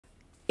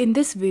In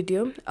this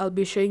video, I'll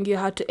be showing you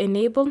how to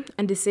enable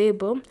and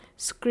disable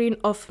Screen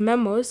Off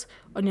Memos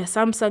on your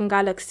Samsung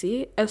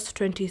Galaxy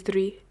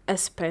S23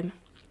 S Pen.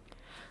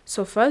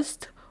 So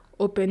first,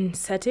 open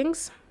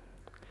Settings.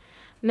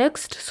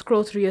 Next,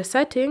 scroll through your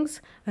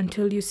settings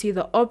until you see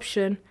the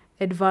option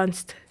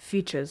Advanced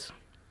Features.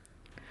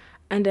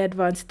 Under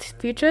Advanced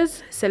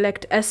Features,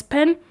 select S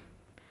Pen.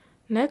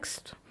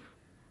 Next,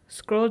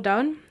 scroll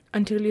down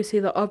until you see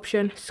the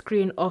option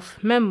Screen Off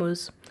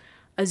Memos.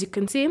 As you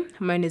can see,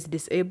 mine is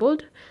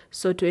disabled,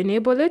 so to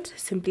enable it,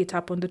 simply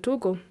tap on the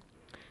toggle.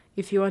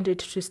 If you want it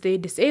to stay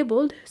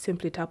disabled,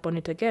 simply tap on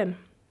it again.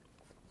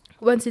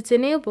 Once it's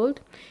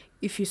enabled,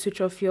 if you switch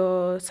off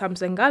your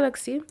Samsung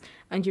Galaxy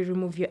and you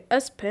remove your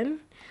S Pen,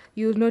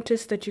 you'll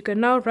notice that you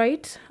can now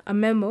write a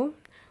memo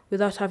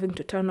without having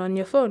to turn on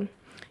your phone.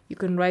 You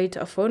can write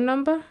a phone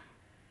number,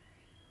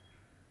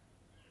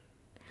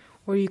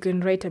 or you can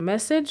write a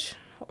message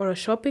or a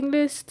shopping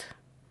list,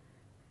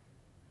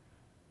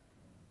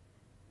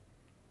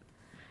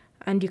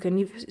 and you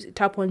can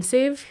tap on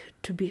save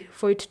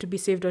for it to be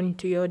saved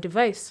onto your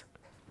device.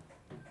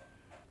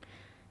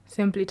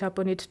 Simply tap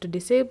on it to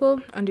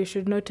disable, and you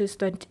should notice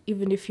that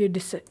even if you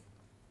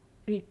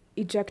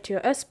eject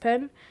your S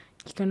Pen,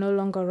 you can no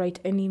longer write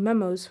any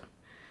memos.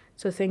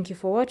 So thank you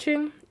for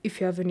watching. If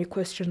you have any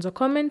questions or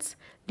comments,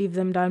 leave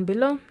them down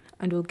below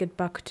and we'll get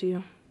back to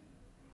you.